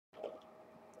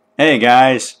Hey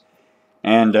guys,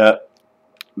 and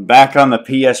back on the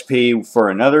PSP for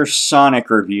another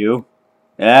Sonic review.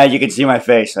 You can see my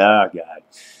face. Oh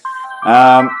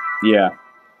god. Yeah.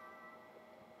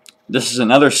 This is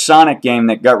another Sonic game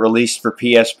that got released for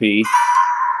PSP.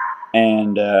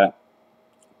 And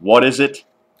what is it?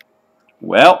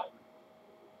 Well,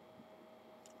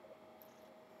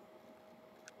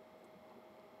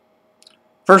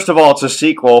 first of all, it's a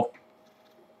sequel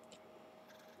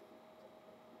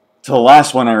to the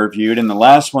last one I reviewed, and the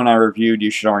last one I reviewed you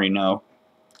should already know.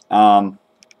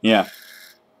 Yeah.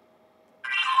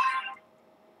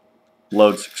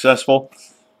 Load successful.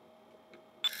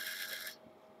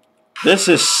 This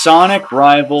is Sonic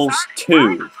Rivals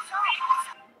 2.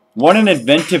 What an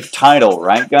inventive title,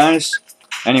 right guys?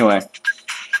 Anyway.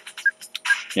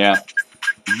 Yeah.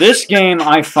 This game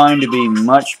I find to be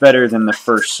much better than the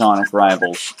first Sonic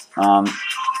Rivals.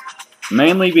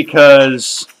 Mainly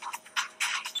because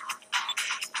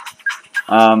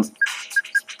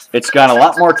it's got a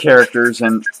lot more characters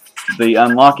and the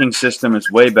unlocking system is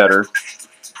way better.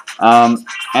 And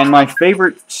my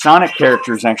favorite Sonic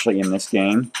characters actually in this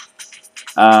game,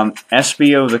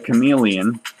 SBO the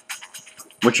Chameleon,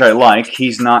 which I like.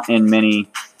 He's not in many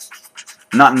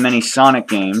Sonic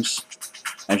games,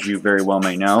 as you very well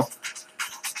may know.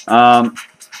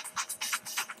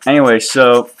 Anyway,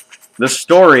 so the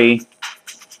story,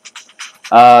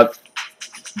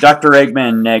 Dr.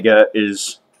 Eggman Nega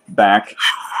is back.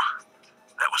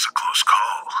 That was a close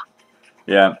call.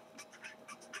 Yeah.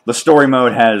 The story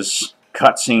mode has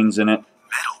cutscenes in it.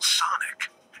 Metal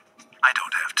Sonic, I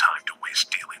don't have time to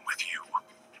waste dealing with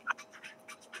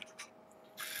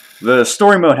you. The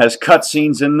story mode has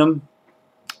cutscenes in them,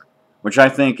 which I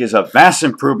think is a vast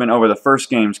improvement over the first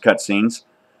game's cutscenes.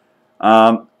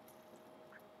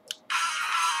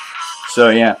 So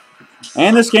yeah.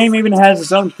 And this game even has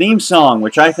its own theme song,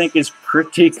 which I think is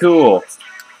pretty cool.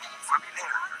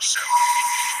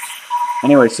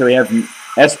 Anyway, so we have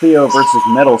SBO versus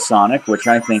Metal Sonic, which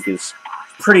I think is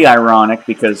pretty ironic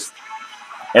because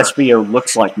SBO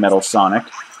looks like Metal Sonic.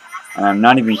 I'm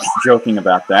not even joking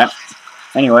about that.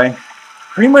 Anyway,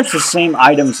 pretty much the same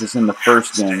items as in the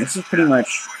first game. This is pretty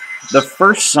much the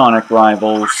first Sonic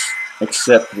Rivals,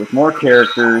 except with more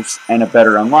characters and a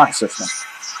better unlock system.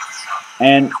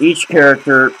 And each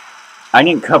character, I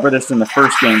didn't cover this in the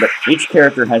first game, but each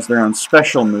character has their own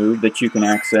special move that you can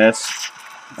access.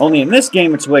 Only in this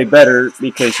game it's way better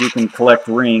because you can collect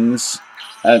rings,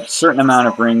 a certain amount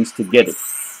of rings to get it.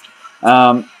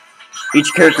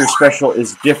 Each character's special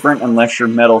is different unless you're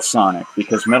Metal Sonic,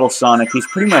 because Metal Sonic, he's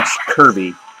pretty much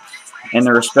Kirby in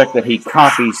the respect that he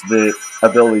copies the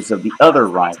abilities of the other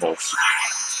rivals.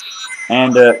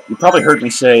 And you probably heard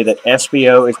me say that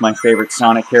SBO is my favorite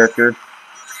Sonic character.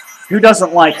 Who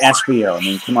doesn't like SBO? I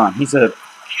mean, come on, he's a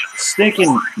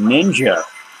stinking ninja,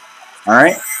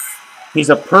 alright? He's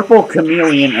a purple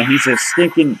chameleon and he's a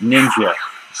stinking ninja.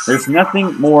 There's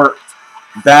nothing more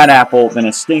bad apple than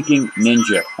a stinking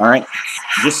ninja, alright?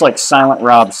 Just like Silent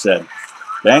Rob said,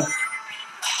 okay?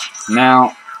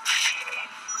 Now,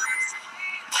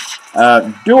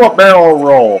 do a barrel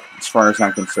roll, as far as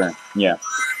I'm concerned, yeah.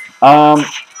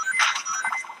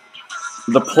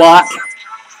 The plot,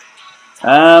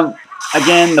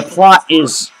 again, the plot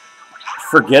is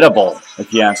forgettable,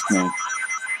 if you ask me.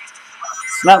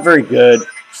 It's not very good.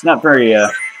 It's not very,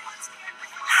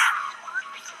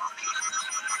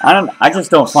 I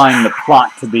just don't find the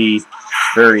plot to be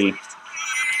very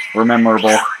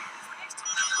memorable.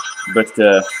 But,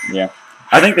 yeah.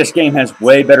 I think this game has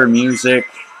way better music.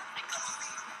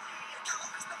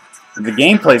 The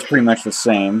gameplay is pretty much the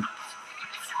same.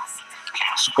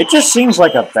 It just seems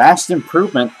like a vast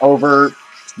improvement over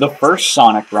the first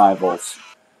Sonic Rivals,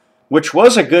 which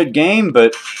was a good game,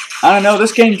 but I don't know,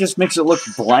 this game just makes it look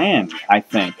bland, I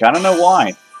think. I don't know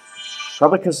why.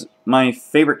 Probably because my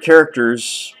favorite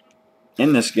characters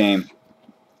in this game.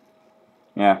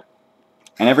 Yeah.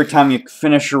 And every time you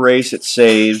finish a race, it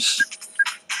saves.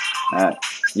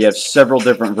 You have several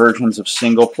different versions of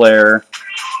single player.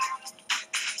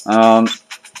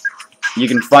 You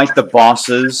can fight the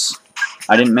bosses.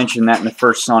 I didn't mention that in the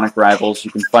first Sonic Rivals. You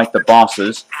can fight the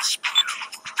bosses.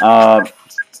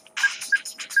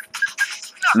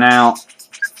 Now,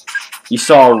 you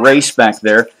saw a race back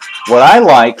there. What I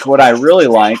like, what I really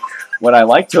like, what I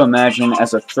like to imagine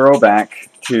as a throwback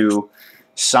to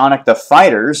Sonic the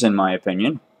Fighters, in my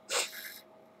opinion,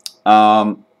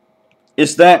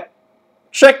 is that,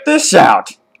 check this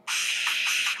out.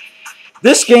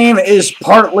 This game is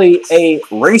partly a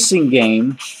racing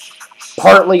game,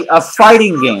 partly a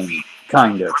fighting game,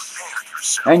 kind of.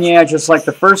 And yeah, just like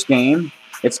the first game,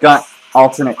 it's got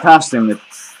alternate costume that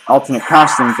alternate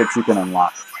costumes that you can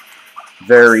unlock.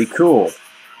 Very cool.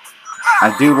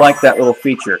 I do like that little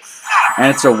feature. And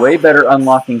it's a way better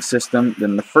unlocking system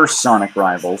than the first Sonic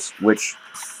Rivals, which,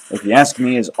 if you ask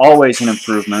me, is always an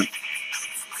improvement.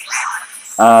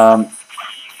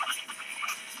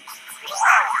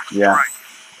 Yeah.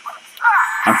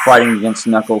 I'm fighting against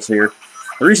Knuckles here.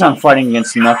 The reason I'm fighting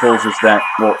against Knuckles is that,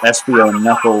 well, SBO and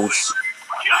Knuckles,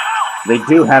 they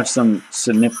do have some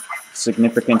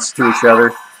significance to each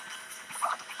other.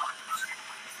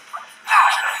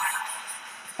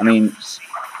 I mean,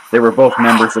 they were both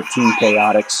members of Team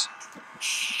Chaotix.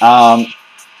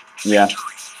 Yeah.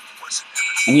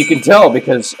 And you can tell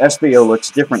because SBO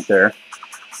looks different there.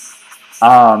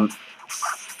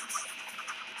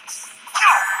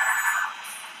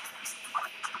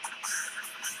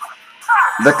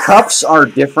 The cups are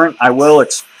different. I will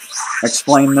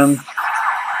explain them.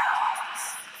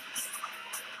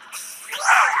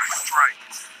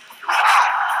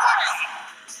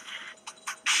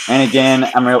 And again,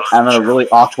 I'm in a really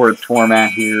awkward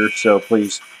format here, so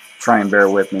please try and bear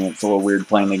with me. It's a little weird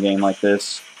playing the game like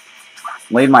this.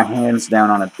 Laid my hands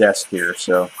down on a desk here,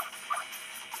 so.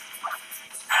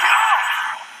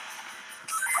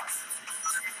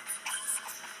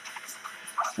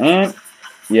 And,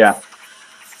 yeah.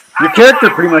 Your character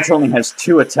pretty much only has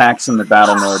 2 attacks in the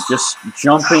battle mode, just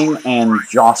jumping and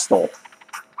jostle.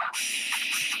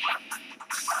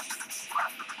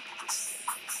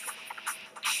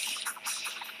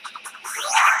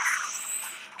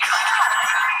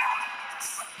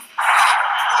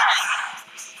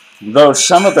 Though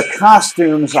some of the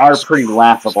costumes are pretty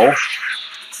laughable,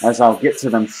 as I'll get to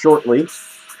them shortly.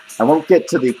 I won't get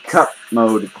to the cup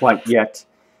mode quite yet,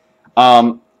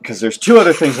 because there's 2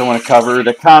 other things I want to cover: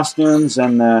 the costumes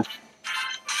and the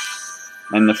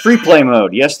free play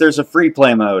mode. Yes, there's a free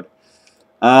play mode.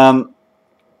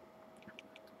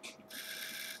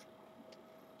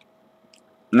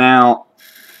 Now,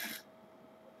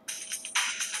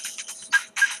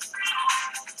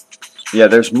 yeah,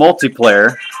 there's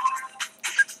multiplayer.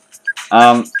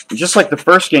 Just like the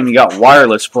first game, you got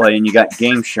wireless play and you got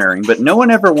game sharing, but no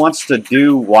one ever wants to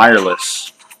do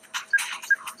wireless.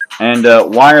 And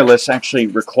wireless actually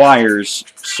requires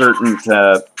certain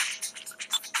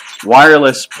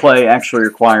wireless play actually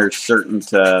requires certain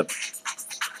to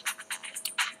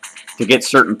get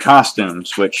certain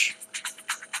costumes, which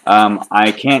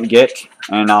I can't get,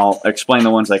 and I'll explain the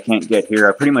ones I can't get here.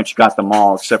 I pretty much got them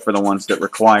all except for the ones that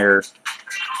require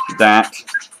that.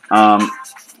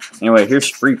 Anyway, here's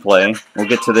free play. We'll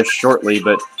get to this shortly,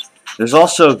 but there's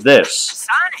also this.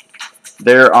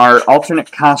 There are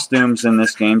alternate costumes in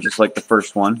this game, just like the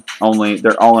first one, only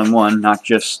they're all in one, not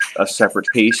just a separate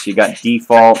piece. You got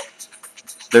default,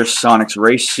 there's Sonic's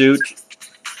race suit,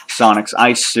 Sonic's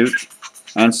ice suit,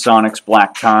 and Sonic's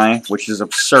black tie, which is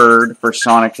absurd for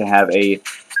Sonic to have a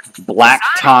black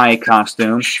tie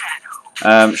costume.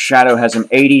 Shadow has an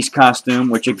 80s costume,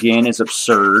 which again is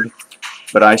absurd,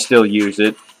 but I still use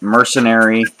it.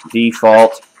 Mercenary,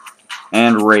 default,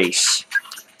 and race.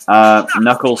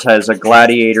 Knuckles has a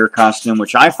gladiator costume,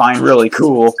 which I find really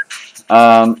cool.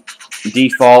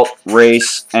 Default,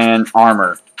 race, and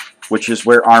armor, which is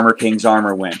where Armor King's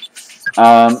armor went.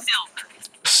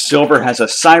 Silver has a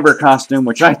cyber costume,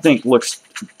 which I think looks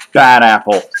bad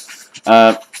apple.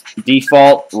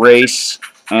 Default, race,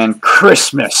 and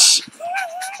Christmas.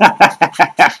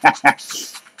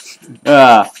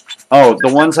 Oh,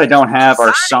 the ones I don't have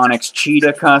are Sonic's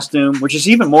cheetah costume, which is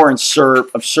even more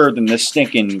absurd than this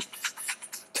stinking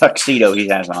tuxedo he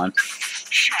has on.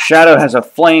 Shadow has a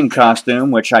flame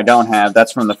costume, which I don't have.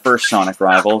 That's from the first Sonic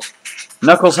Rivals.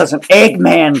 Knuckles has an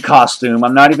Eggman costume.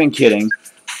 I'm not even kidding.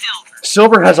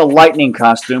 Silver has a lightning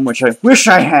costume, which I wish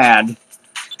I had.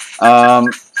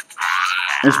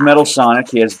 There's Metal Sonic.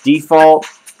 He has default,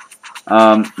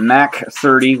 Mac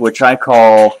 30, which I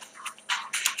call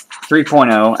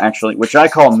 3.0, actually, which I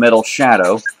call Metal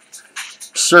Shadow.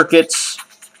 Circuits,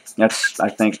 I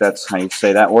think that's how you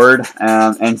say that word,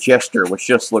 and Gesture, which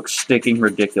just looks sticking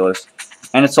ridiculous.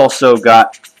 And it's also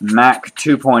got Mac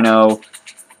 2.0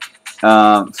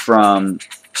 from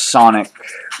Sonic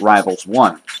Rivals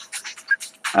 1,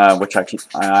 which I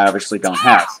obviously don't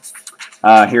have.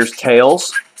 Here's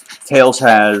Tails. Tails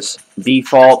has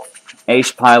default,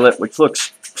 Ace Pilot, which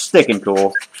looks sticking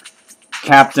cool,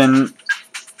 Captain,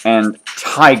 and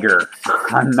Tiger.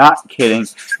 I'm not kidding.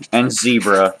 And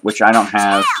Zebra, which I don't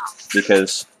have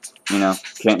because, you know,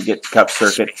 can't get the cup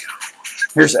circuit.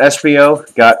 Here's SBO.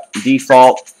 Got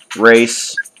default,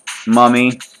 race,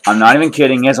 mummy. I'm not even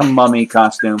kidding. He has a mummy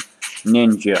costume.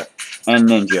 Ninja. And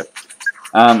ninja.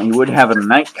 He would have a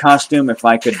knight costume if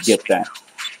I could get that.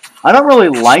 I don't really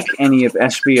like any of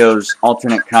SBO's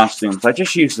alternate costumes. I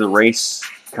just use the race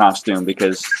costume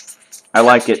because I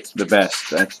like it the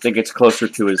best. I think it's closer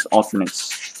to his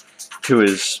alternates, to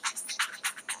his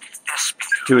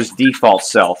default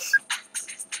self.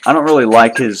 I don't really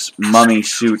like his mummy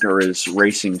suit or his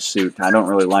racing suit. I don't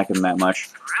really like him that much.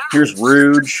 Here's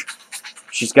Rouge.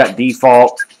 She's got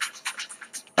default.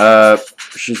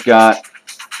 She's got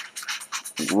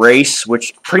Race,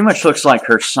 which pretty much looks like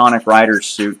her Sonic Rider's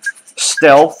suit.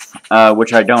 Stealth,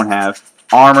 which I don't have.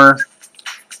 Armor.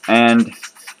 And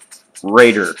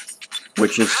Raider,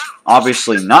 which is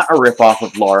obviously not a ripoff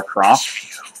of Lara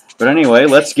Croft. But anyway,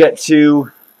 let's get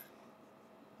to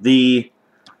the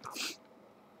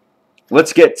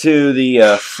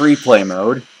free play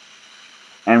mode.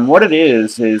 And what it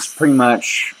is pretty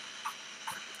much,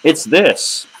 it's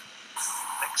this.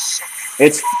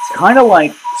 It's kind of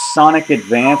like Sonic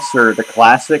Advance or the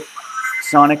classic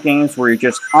Sonic games where you're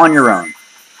just on your own.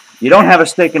 You don't have a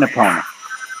stake in opponent.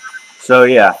 So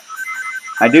yeah,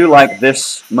 I do like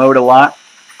this mode a lot.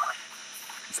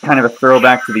 It's kind of a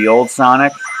throwback to the old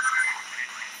Sonic.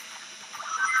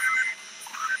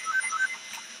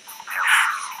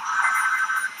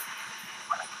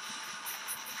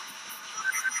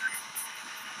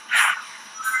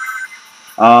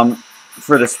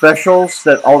 For the specials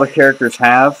that all the characters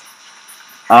have,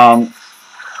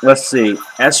 let's see.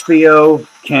 SBO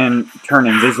can turn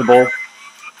invisible.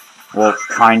 Well,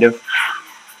 kind of.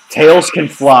 Tails can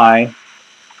fly.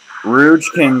 Rouge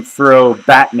can throw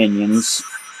bat minions.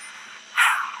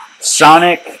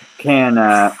 Sonic can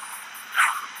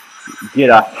get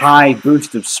a high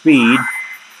boost of speed.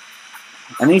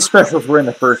 And these specials were in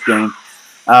the first game.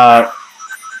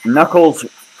 Knuckles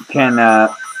can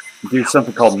do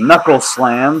something called Knuckle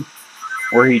Slam,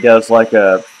 where he does like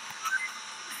a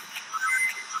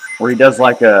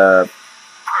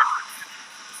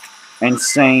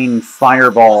insane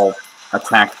fireball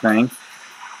attack thing.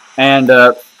 And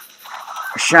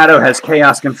Shadow has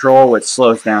Chaos Control, which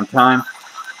slows down time.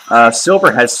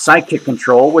 Silver has Sidekick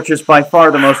Control, which is by far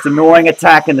the most annoying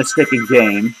attack in the sticking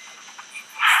game.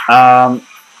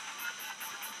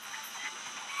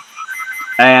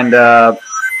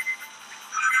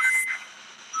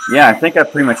 Yeah, I think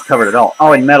I've pretty much covered it all.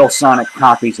 Oh, and Metal Sonic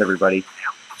copies everybody.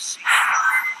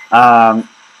 I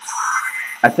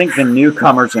think the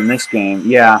newcomers in this game,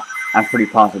 yeah, I'm pretty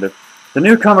positive. The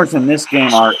newcomers in this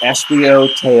game are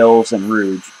SBO, Tails, and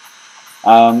Rouge.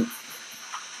 I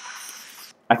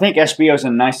think SBO's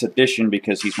a nice addition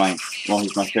because he's my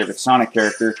favorite Sonic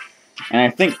character. And I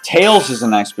think Tails is a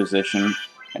nice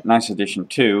addition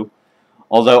too.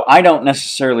 Although I don't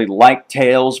necessarily like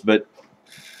Tails, but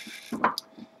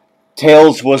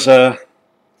Tails was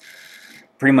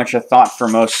pretty much a thought for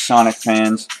most Sonic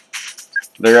fans.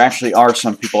 There actually are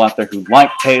some people out there who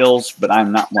like Tails, but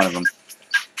I'm not one of them.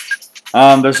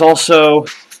 There's also...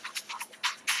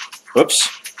 Whoops,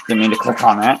 didn't mean to click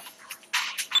on that.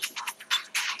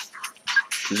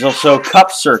 There's also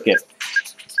Cup Circuit.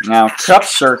 Now, Cup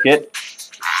Circuit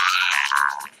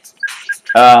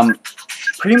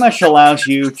pretty much allows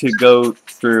you to go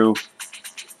through...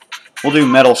 We'll do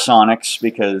Metal Sonic's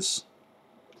because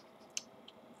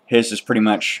his is pretty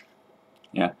much...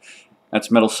 Yeah,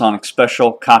 that's Metal Sonic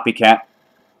Special, Copycat.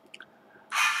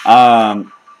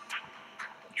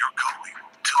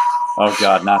 Oh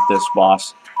god, not this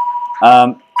boss.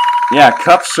 Yeah,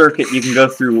 Cup Circuit, you can go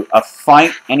through a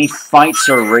fight, any fights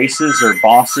or races or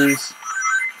bosses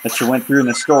that you went through in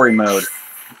the story mode.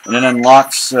 And it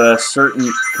unlocks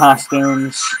certain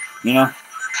costumes, you know.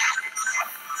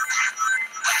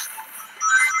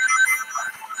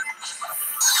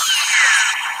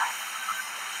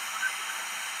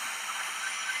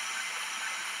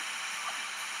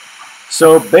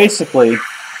 So basically,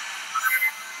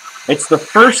 it's the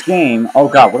first game... Oh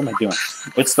god, what am I doing?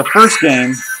 It's the first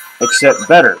game, except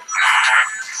better.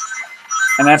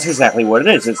 And that's exactly what it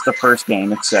is. It's the first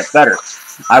game, except better.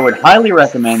 I would highly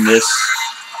recommend this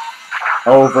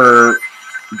over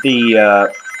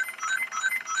the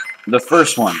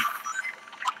first one.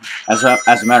 As a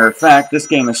matter of fact, this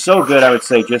game is so good, I would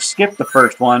say just skip the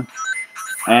first one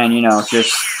and, you know,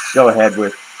 just go ahead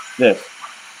with this.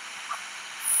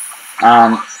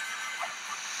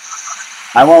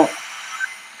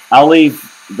 I'll leave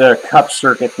the Cup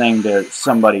Circuit thing to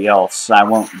somebody else. I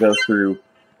won't go through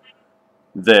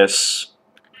this.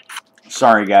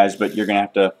 Sorry guys, but you're going to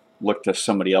have to look to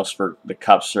somebody else for the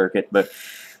Cup Circuit. But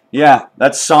yeah,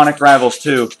 that's Sonic Rivals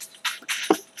 2.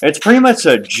 It's pretty much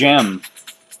a gem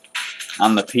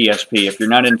on the PSP. If you're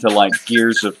not into like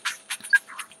Gears of,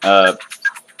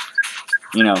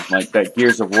 you know, like that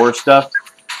Gears of War stuff,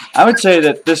 I would say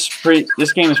that this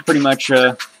game is pretty much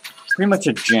a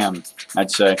gem,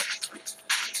 I'd say.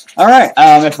 All right.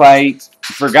 If I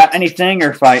forgot anything,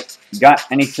 or if I got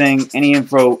any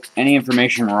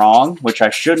information wrong, which I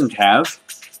shouldn't have,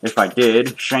 if I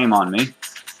did, shame on me.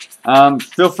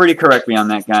 Feel free to correct me on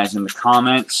that, guys, in the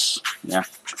comments. Yeah.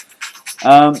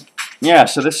 Yeah.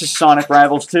 So this is Sonic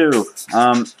Rivals 2.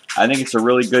 I think it's a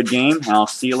really good game, and I'll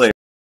see you later.